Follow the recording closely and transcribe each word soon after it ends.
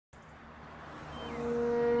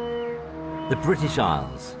the British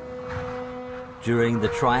Isles during the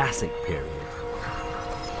Triassic period.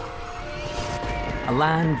 A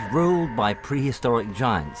land ruled by prehistoric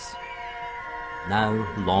giants, now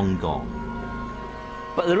long gone.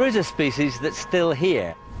 But there is a species that's still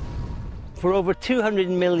here. For over 200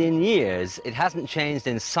 million years, it hasn't changed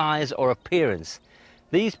in size or appearance.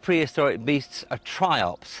 These prehistoric beasts are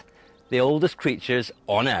Triops, the oldest creatures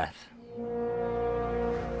on Earth.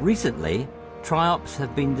 Recently, Triops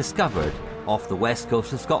have been discovered off the west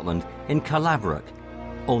coast of Scotland in Caerlaverock,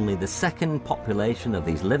 only the second population of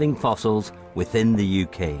these living fossils within the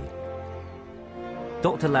UK.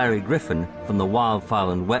 Dr. Larry Griffin from the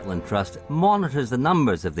Wildfowl and Wetland Trust monitors the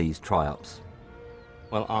numbers of these Triops.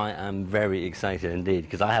 Well, I am very excited indeed,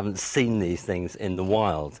 because I haven't seen these things in the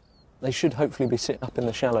wild. They should hopefully be sitting up in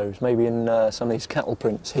the shallows, maybe in some of these cattle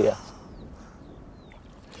prints here.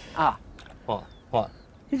 Ah. What?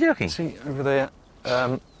 You're joking? See, over there,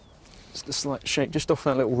 it's the slight shape, just off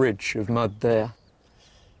that little ridge of mud there.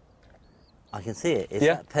 I can see it. It's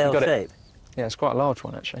that pale shape. Yeah, it's quite a large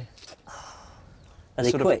one, actually. Are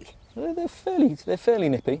they quick? They're fairly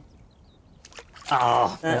nippy.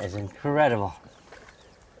 Oh, that is incredible.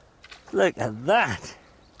 Look at that.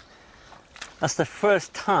 That's the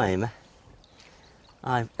first time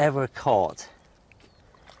I've ever caught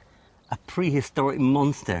a prehistoric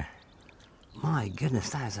monster. My goodness,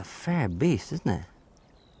 that is a fair beast, isn't it?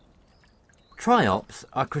 Triops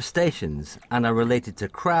are crustaceans and are related to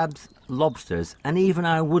crabs, lobsters, and even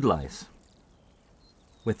our woodlice.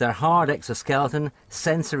 With their hard exoskeleton,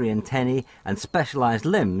 sensory antennae, and specialised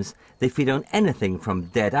limbs, they feed on anything from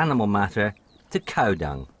dead animal matter to cow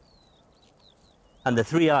dung. And the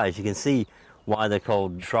three eyes, you can see why they're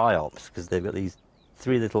called Triops, because they've got these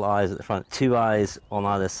three little eyes at the front. Two eyes on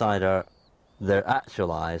either side are their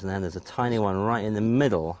actual eyes, and then there's a tiny one right in the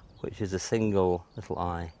middle, which is a single little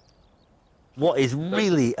eye. What is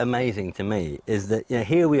really amazing to me is that, you know,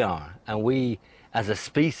 here we are, and we, as a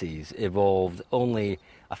species, evolved only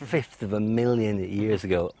a fifth of a million years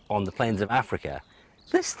ago on the plains of Africa.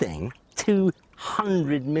 This thing,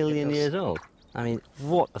 200 million years old. I mean,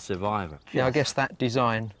 what a survivor. Yeah, I guess that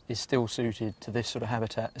design is still suited to this sort of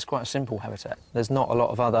habitat. It's quite a simple habitat. There's not a lot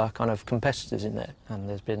of other kind of competitors in there, and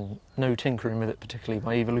there's been no tinkering with it, particularly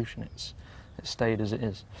by evolution. It's stayed as it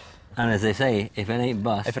is. And as they say, if it ain't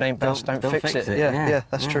bust, don't fix it. Yeah,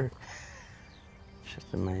 that's true. It's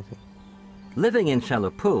just amazing. Living in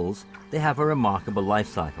shallow pools, they have a remarkable life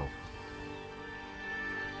cycle.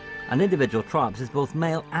 An individual Triops is both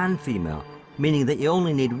male and female, meaning that you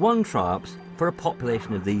only need one Triops for a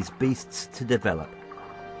population of these beasts to develop.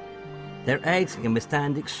 Their eggs can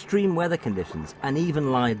withstand extreme weather conditions and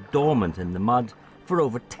even lie dormant in the mud for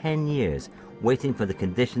over 10 years, waiting for the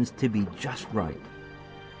conditions to be just right.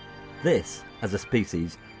 This, as a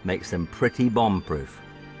species, makes them pretty bomb-proof.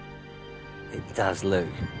 It does look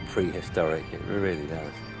prehistoric, it really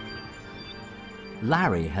does.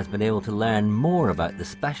 Larry has been able to learn more about the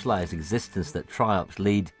specialised existence that Triops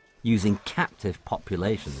lead using captive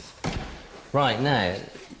populations. Right, now,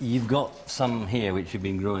 you've got some here which have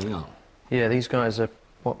been growing up. Yeah, these guys are,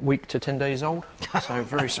 what, week to 10 days old? So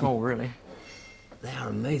very small, really. They are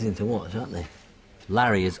amazing to watch, aren't they?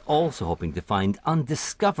 Larry is also hoping to find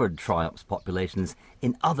undiscovered Triops populations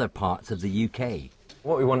in other parts of the UK.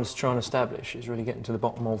 What we wanted to try and establish is really getting to the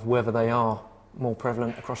bottom of whether they are more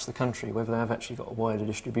prevalent across the country, whether they have actually got a wider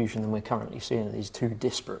distribution than we're currently seeing at these two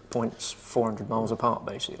disparate points, 400 miles apart,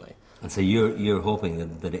 basically. And so you're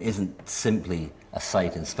hoping that it isn't simply a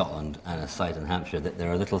site in Scotland and a site in Hampshire, that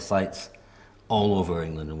there are little sites all over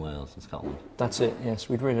England and Wales and Scotland? That's it, yes.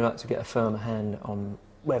 We'd really like to get a firmer hand on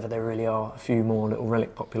whether there really are a few more little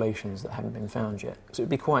relic populations that haven't been found yet. So it'd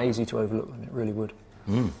be quite easy to overlook them, it really would.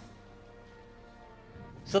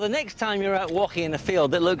 So the next time you're out walking in a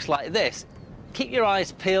field that looks like this, keep your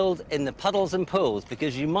eyes peeled in the puddles and pools,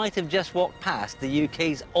 because you might have just walked past the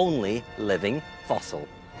UK's only living fossil.